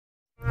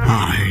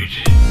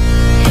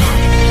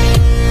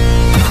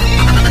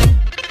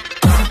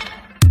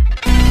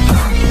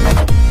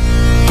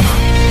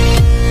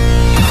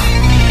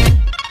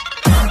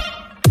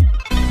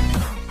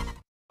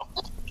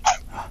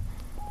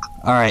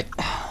Alright.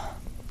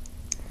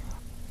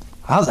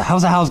 How's the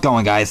house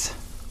going, guys?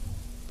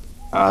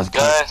 It's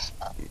good.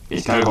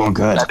 It's kind of going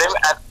good. But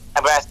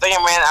I think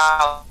I ran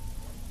out.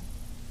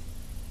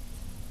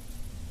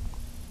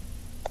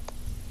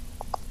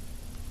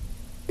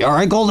 You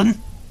alright, Golden?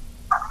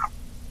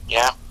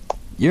 Yeah.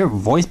 Your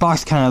voice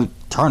box kind of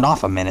turned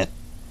off a minute.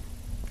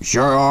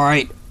 Sure,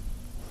 alright?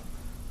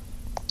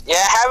 Yeah,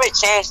 I haven't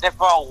changed it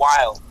for a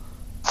while.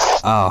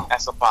 Oh.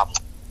 That's the problem.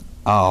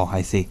 Oh,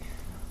 I see.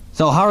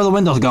 So, how are the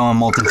windows going,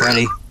 Molten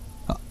Freddy?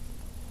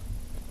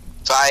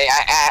 So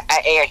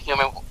I ate a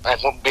human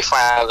before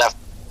I left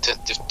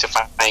to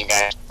find you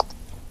guys.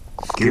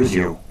 Excuse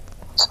you.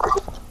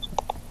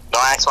 No,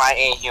 that's why I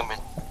ate a human.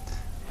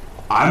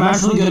 I'm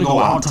actually gonna go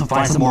out to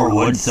find some more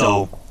wood,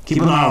 so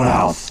keep an eye on the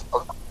house.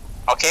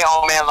 Okay,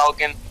 old man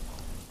Logan.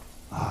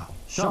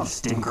 Shut up,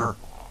 stinker.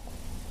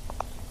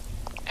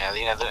 At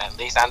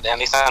least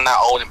I'm not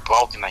old and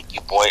broken like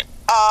you, boy.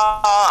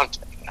 I'm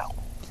joking, no.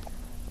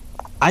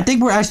 I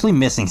think we're actually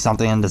missing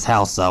something in this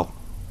house, though.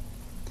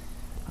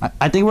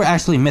 I think we're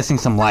actually missing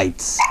some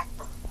lights.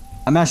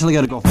 I'm actually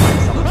gonna go find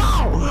some.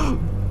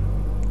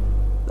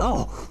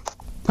 Oh!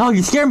 Oh,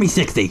 you scared me,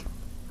 60.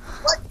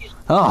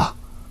 Oh.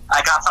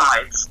 I got some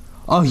lights.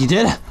 Oh, you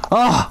did?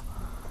 Oh.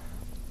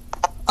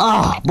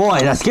 Oh,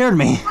 boy, that scared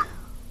me.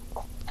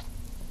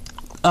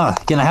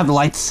 Can I have the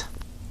lights?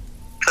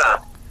 Sure.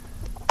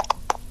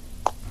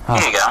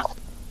 Here you go.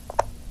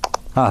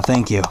 Oh,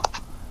 thank you.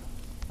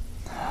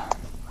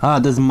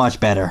 This is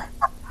much better.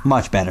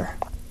 Much better.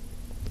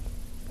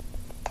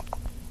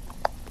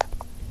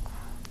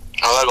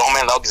 Oh, look, old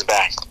man Logan's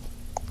back.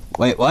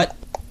 Wait, what?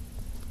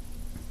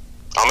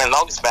 Old man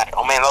Logan's back.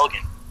 Old man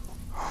Logan.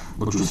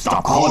 Would you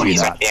stop calling me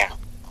that? Right there.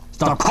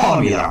 Stop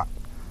calling me that.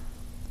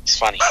 It's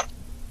funny.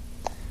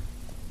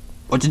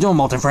 What you doing,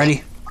 Molten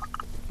Freddy?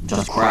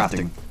 Just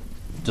crafting.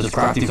 Just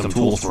crafting some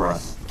tools for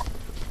us.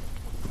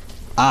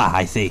 Ah,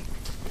 I see.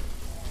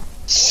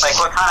 Like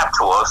what kind of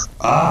tools?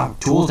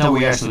 Tools that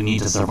we actually need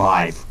to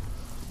survive.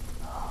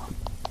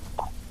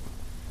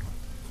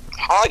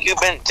 How long you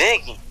been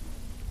digging?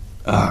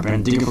 I've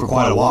been digging for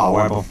quite a while.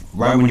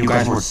 Right when you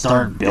guys were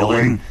starting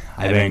building,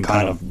 I've been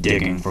kind of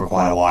digging for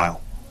quite a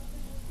while.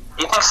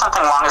 You think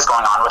something wrong is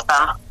going on with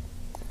them?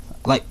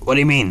 Like, what do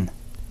you mean?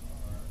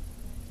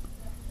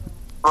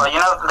 Well, you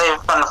know, they've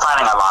been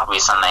fighting a lot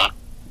recently.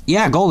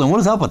 Yeah, Golden, what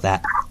is up with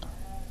that?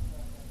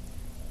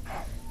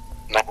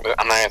 I'm not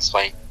gonna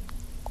explain.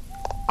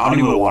 I don't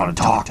even want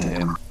to talk to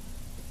him.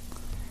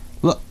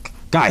 Look,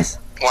 guys.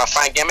 You wanna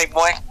find Gimmick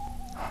Boy?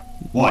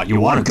 What, you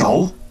want to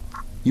go?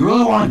 You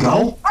really want to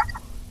go?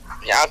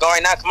 Yeah, I'll go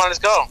right now. Come on, let's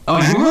go. Oh,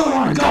 you really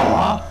want to go,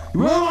 huh? You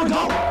really want to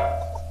go?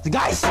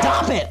 Guys,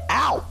 stop it!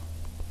 Ow!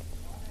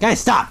 Guys,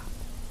 stop!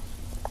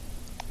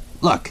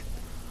 Look,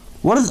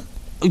 what is...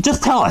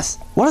 Just tell us.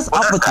 What is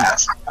up with you?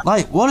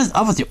 Like, what is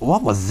up with you?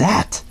 What was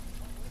that?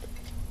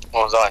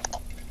 What was that?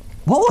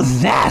 What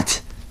was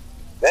that?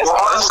 This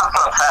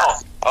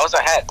was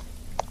a head.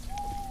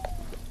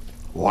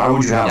 Why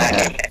would you have a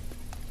head?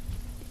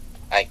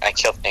 I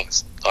kill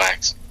things.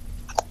 Relax.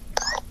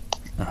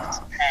 We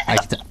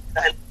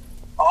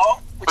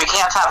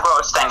can't have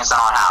ghost things in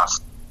our house.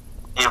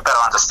 You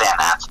better understand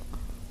that.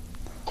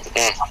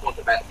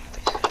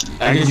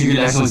 I guess you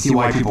can actually see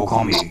why people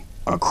call me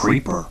a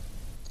creeper.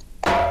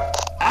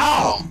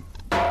 Ow!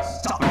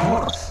 Stop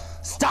it!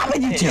 Stop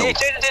it, you two!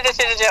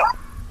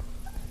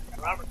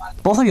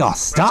 Both of y'all,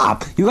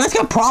 stop! You guys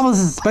got problems,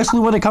 especially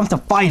when it comes to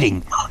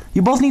fighting.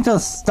 You both need to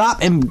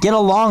stop and get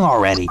along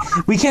already.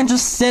 We can't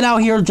just sit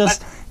out here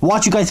just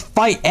watch you guys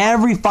fight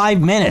every 5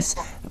 minutes,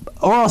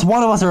 or else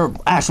one of us are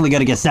actually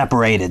gonna get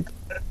separated.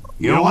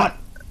 You know what?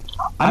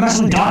 I'm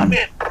actually done.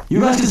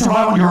 You guys can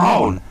survive on your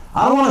own.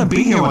 I don't want to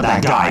be here with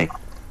that guy.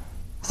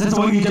 Since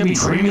when he's gonna be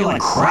treating me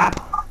like crap?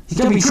 He's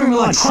gonna be treating me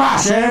like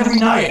trash every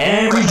night,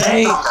 every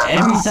day,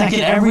 every second,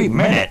 every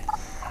minute.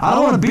 I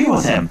don't want to be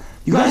with him.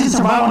 You guys can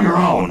survive on your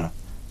own.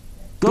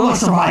 Good luck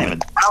surviving.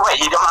 No, wait,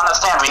 you don't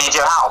understand. We need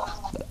your help.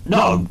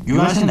 No, you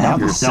guys can help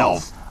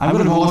yourself. I'm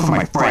gonna go look for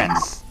my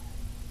friends.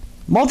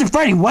 Molten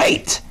Freddy,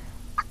 wait!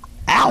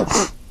 Ow!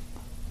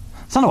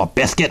 Son of a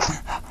biscuit.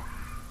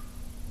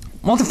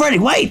 Molten Freddy,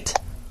 wait!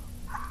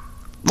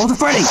 Molten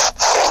Freddy!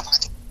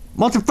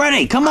 Molten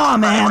Freddy, come on,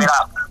 man!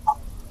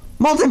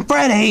 Molten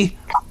Freddy!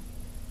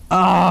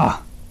 For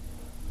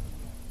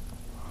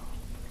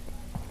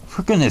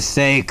goodness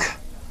sake.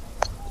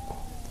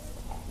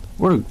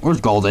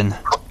 Where's Golden?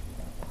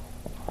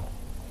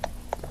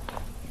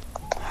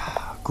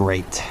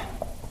 Great.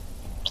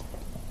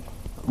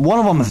 One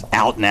of them is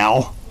out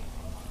now.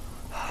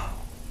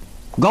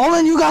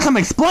 Golden, you got some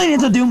explaining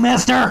to do,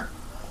 mister!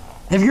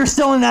 If you're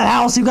still in that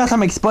house, you got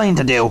some explaining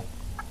to do.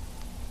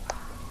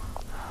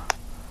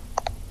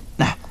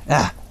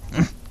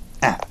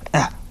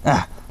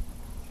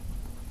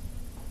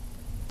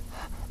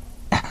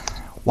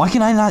 Why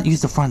can I not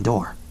use the front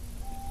door?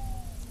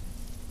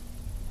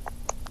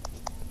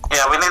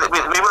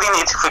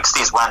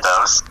 these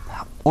windows.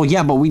 Oh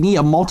yeah, but we need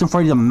a Molten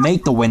Freddy to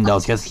make the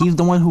windows, because he's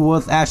the one who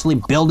was actually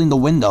building the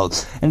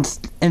windows. And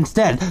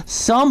instead,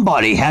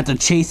 somebody had to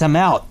chase him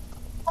out.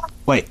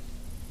 Wait.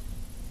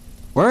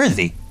 Where is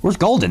he? Where's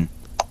Golden?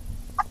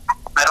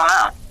 I don't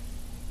know.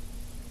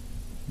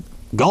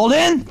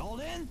 Golden?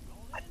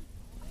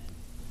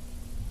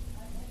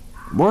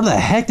 Where the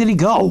heck did he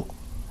go?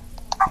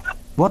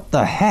 What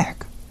the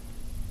heck?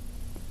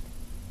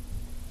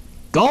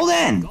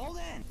 Golden!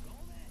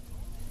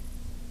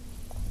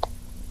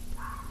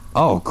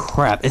 Oh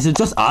crap, is it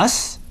just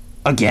us?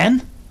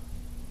 Again?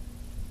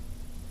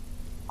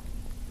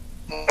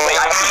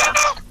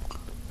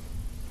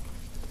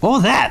 What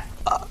was that?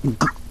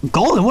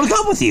 Golden, what's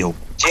up with you?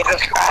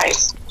 Jesus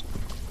Christ.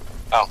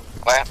 Oh,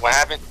 what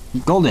happened?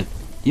 Golden,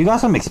 you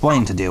got some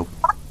explaining to do.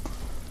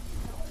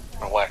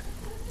 Or what?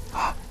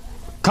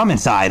 Come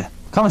inside.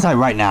 Come inside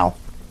right now.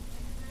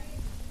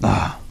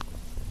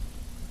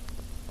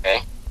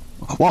 Okay.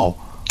 Whoa.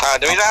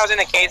 The reason I was in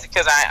the case is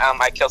because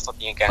I killed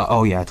something again.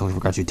 Oh yeah, I totally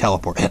forgot you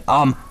teleport.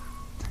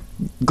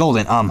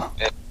 Golden, I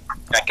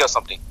killed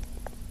something.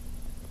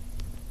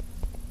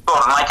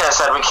 Well, like I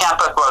said, we can't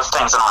put gross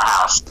things in our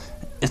house.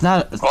 it's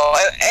not... Well,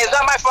 it's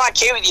not my fault I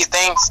killed these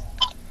things.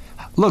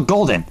 Look,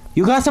 Golden,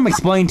 you got some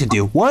explaining to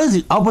do. What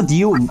is up with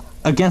you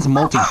against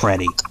Molten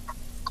Freddy?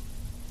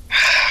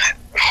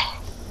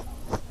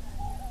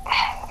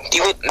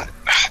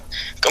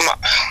 Come on.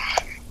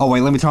 Oh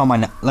wait, let me turn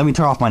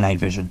off my night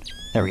vision.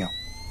 There we go.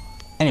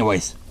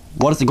 Anyways,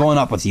 what is going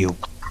up with you?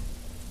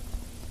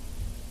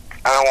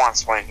 I don't want to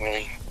explain,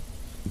 really.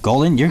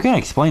 Golden, you're gonna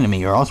explain to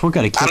me, or else we're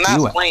gonna kick I'm not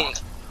you explaining.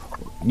 out.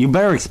 You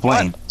better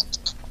explain.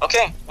 What?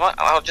 Okay, well,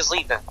 I'll just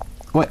leave then.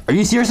 Wait, are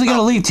you seriously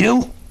gonna leave too?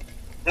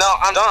 No,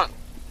 I'm done.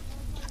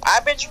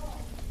 I've been...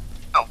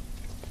 No.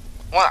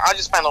 Well, I'll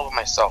just find over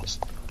myself.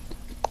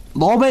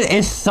 Lobet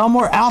is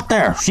somewhere out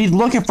there. She's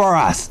looking for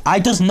us. I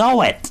just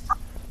know it.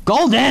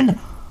 Golden!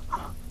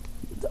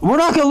 We're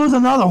not gonna lose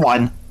another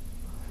one.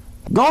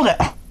 Golden!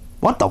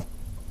 What the...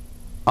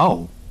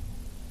 Oh.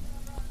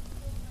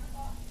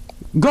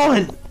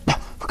 Golden!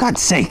 For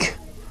God's sake.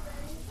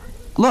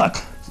 Look.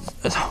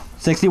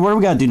 60, what do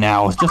we gotta do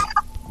now? It's just...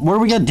 What are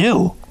we gonna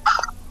do?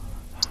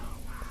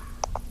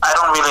 I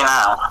don't really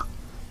know.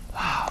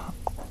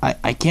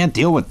 I can't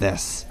deal with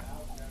this.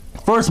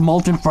 First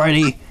Molten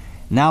Freddy,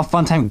 now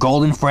Funtime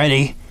Golden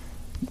Freddy.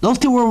 Those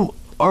two were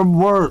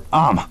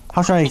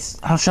how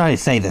should I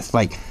say this?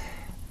 Like,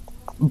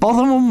 both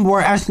of them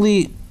were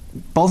actually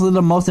both of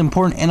the most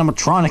important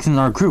animatronics in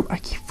our group. I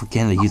keep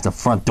forgetting to use the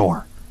front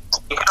door.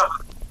 You could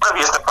have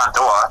used the front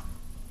door.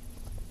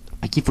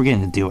 I keep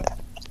forgetting to do it.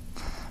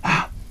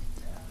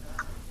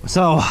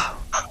 So,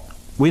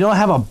 we don't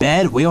have a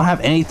bed. We don't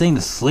have anything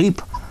to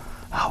sleep.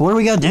 What are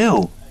we gonna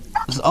do?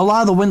 A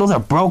lot of the windows are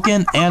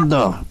broken, and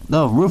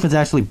the roof is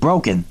actually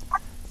broken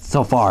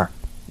so far.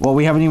 Well,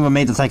 we haven't even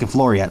made the second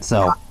floor yet,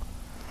 so...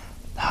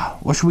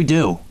 What should we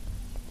do?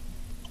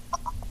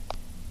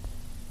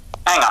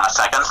 Hang on a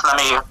second. Let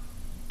me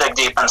dig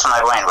deep into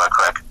my brain real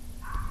quick.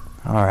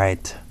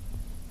 Alright.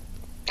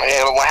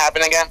 Okay, what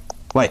happened again?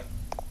 Wait.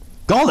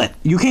 Golden,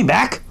 you came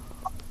back?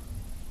 What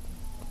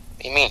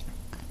do you mean?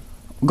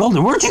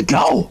 Golden, where'd you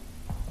go?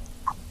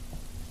 What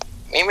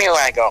do you mean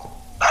where I go?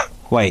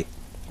 Wait.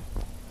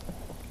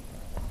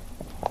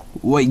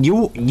 Wait,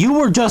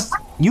 you just...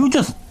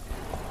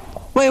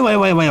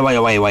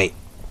 Wait.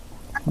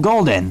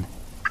 Golden,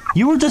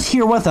 you were just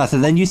here with us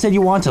and then you said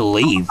you wanted to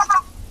leave.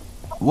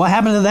 What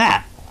happened to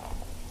that?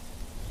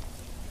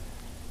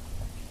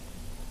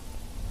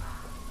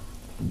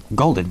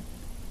 Golden,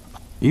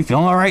 you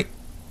feeling alright?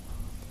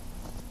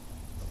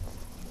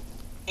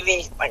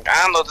 Maybe, like,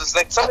 I don't know, there's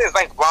like something's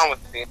like wrong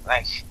with me.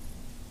 Like,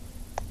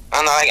 I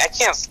don't know, like I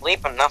can't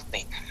sleep or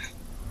nothing.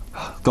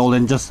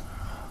 Golden, just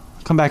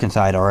come back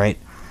inside, alright?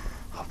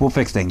 We'll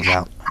fix things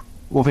out.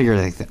 We'll figure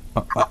things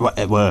out. Like,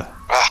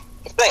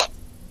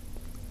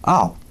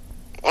 Oh.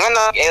 I don't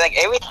know, like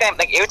every time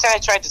I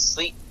try to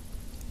sleep.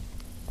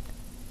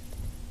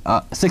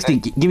 60,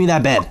 give me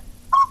that bed.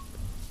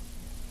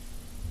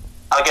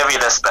 I'll give you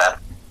this bed.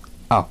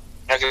 Oh.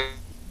 Okay.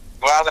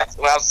 Well, I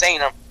was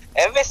saying,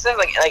 every time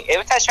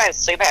I try to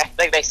sleep,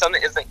 like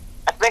something is like,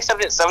 I feel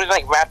like something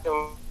like wrapped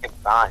around my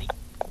body.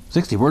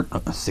 60, where?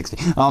 60.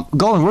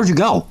 Golden, where'd you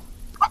go?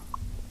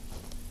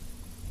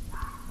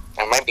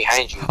 I'm right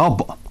behind you.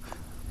 Oh,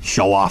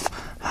 show off.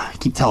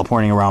 Keep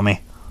teleporting around me.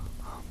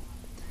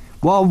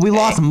 Well, we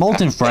lost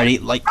Molten Freddy.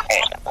 Like,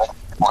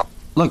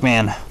 look,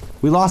 man,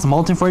 we lost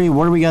Molten Freddy.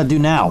 What do we gotta do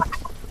now?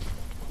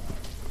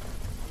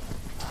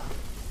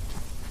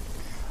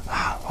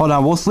 Hold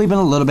on, we'll sleep in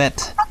a little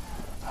bit.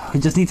 We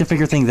just need to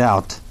figure things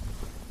out.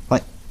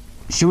 Like,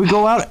 should we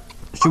go out?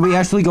 Should we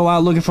actually go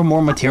out looking for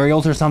more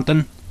materials or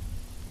something?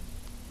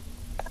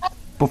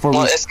 Before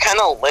Well, we... it's kind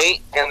of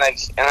late, and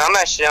I'm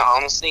not sure,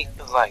 honestly,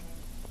 because like,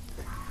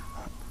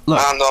 Look.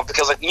 I don't know,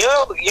 because like you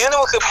know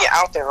what could be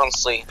out there,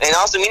 honestly, and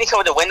also we need to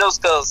cover the windows,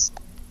 because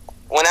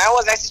when I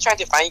was actually trying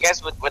to find you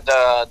guys with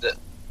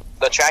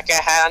the track I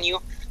had on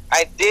you,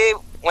 I did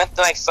went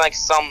to like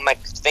some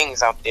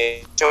things out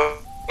there,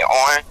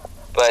 or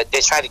but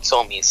they tried to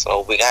kill me,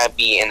 so we gotta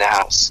be in the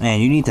house. Man,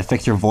 you need to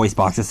fix your voice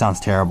box. It sounds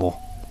terrible.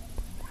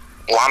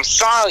 Well, I'm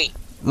sorry.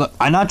 Look,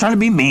 I'm not trying to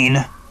be mean.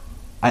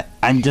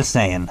 I'm just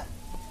saying.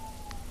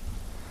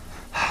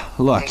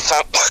 Look.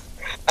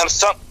 I'm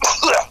so.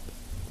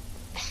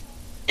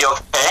 You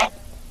okay?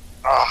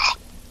 Oh,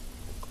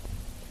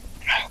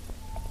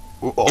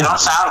 You don't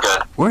sound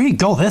good. where'd he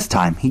go this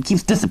time? He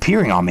keeps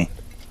disappearing on me.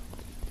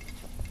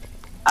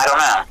 I don't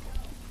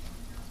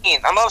know.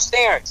 I'm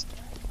upstairs.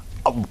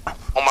 Oh,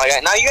 Oh my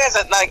god! Now you guys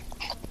are like,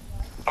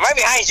 I'm right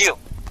behind you.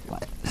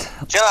 what?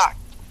 Chill out.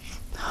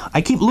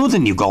 I keep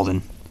losing you,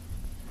 Golden.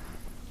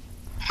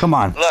 Come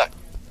on. Look,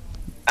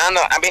 I don't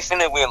know. I've been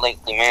feeling weird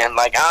lately, man.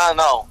 Like I don't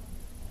know.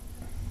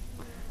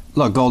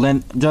 Look,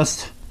 Golden,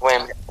 just... Wait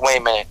a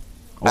minute.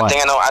 What? I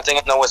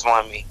think I know what's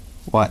wrong with me.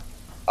 What?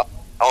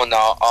 Oh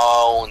no!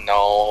 Oh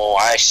no!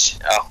 I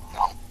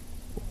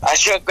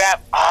should grab.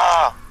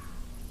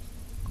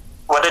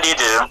 What did you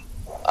do?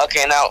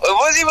 Okay, now it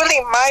wasn't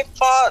really my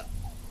fault.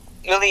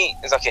 Really,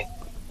 it's okay.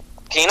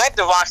 Okay, you like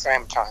the Rockstar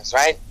animatronics,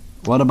 right?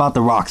 What about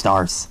the rock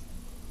stars?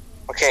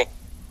 Okay,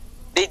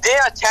 they did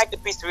attack the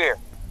pizzeria.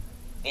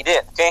 They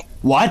did. Okay,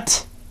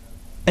 What?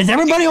 Is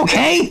everybody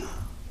okay?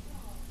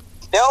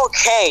 they're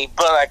okay,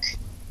 but like,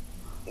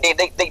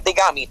 they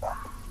got me though.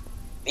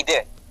 They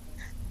did.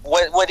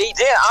 What they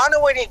did, I don't know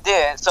what they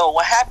did. So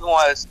what happened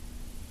was,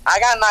 I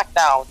got knocked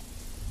out.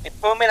 They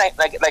put me like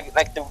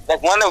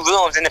one of the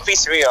rooms in the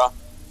pizzeria.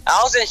 I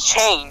was in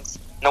chains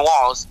in the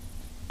walls,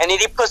 and they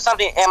put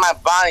something in my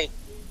body.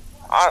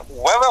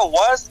 Whatever it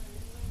was,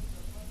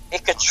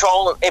 it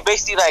controlled. It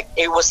basically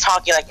it was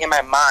talking in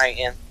my mind,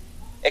 and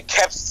it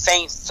kept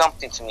saying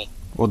something to me.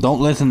 Well, don't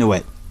listen to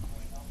it.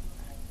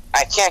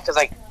 I can't because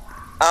I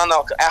don't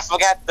know. I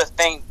forgot the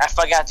thing. I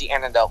forgot the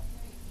antidote.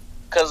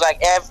 Cause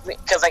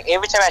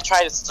every time I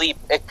try to sleep,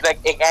 it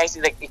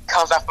actually it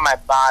comes out from my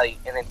body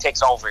and then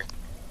takes over.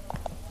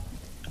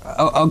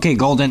 Okay,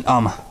 Golden.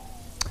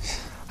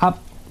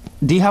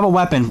 Do you have a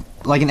weapon,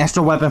 like an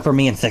extra weapon for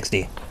me in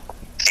 60?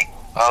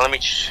 Let me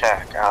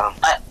check.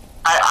 I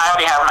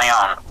already have my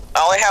own.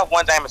 I only have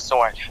one diamond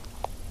sword,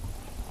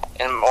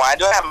 and I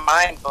do have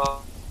mine,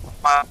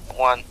 but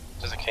one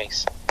just in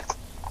case.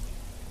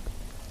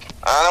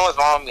 I don't know what's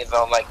wrong with me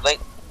though.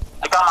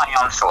 I got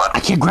my own sword. I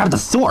can't grab the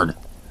sword.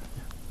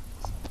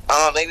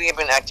 I don't know. Lately, I've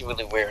been acting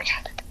really weird.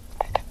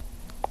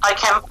 I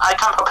come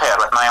prepared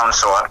with my own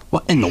sword.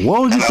 What in the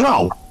world did you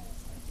throw?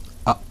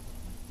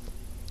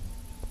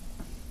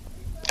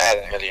 I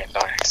had earlier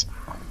thoughts.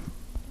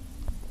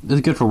 This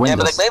is good for Yeah,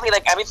 Windows. but lately,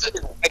 I've been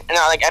feeling,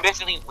 I've been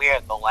feeling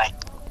weird though.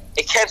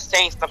 It kept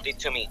saying something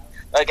to me.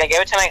 Every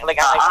time I'm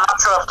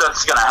not sure if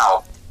that's gonna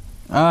help.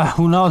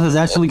 Who knows? It's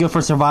actually good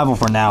for survival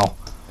for now.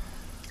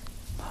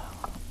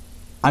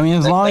 I mean,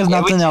 as long as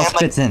every nothing else time,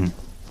 fits in.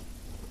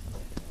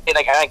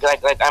 I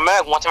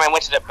remember one time I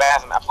went to the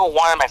bathroom. I put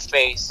one on my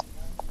face,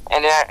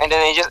 and then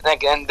it just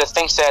and the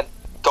thing said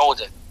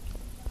golden.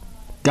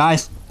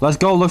 Guys, let's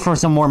go look for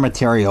some more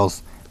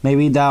materials.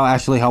 Maybe that'll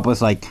actually help us,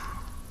 get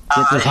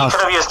this You house.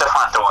 could have used the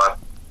front door.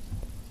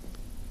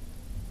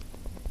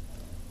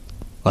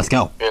 Let's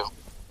go. Ew.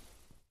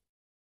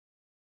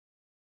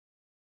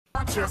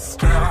 Just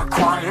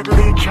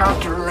quietly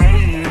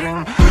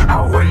calculating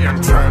how we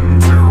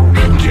intend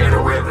to get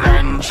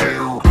revenge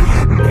you.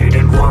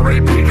 Needn't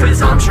worry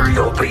because I'm sure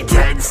you'll be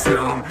dead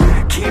soon.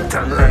 Keep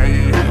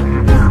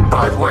delaying,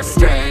 but we're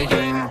staying.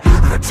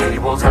 The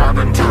tables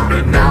haven't turned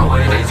and now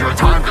it is your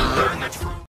time to learn.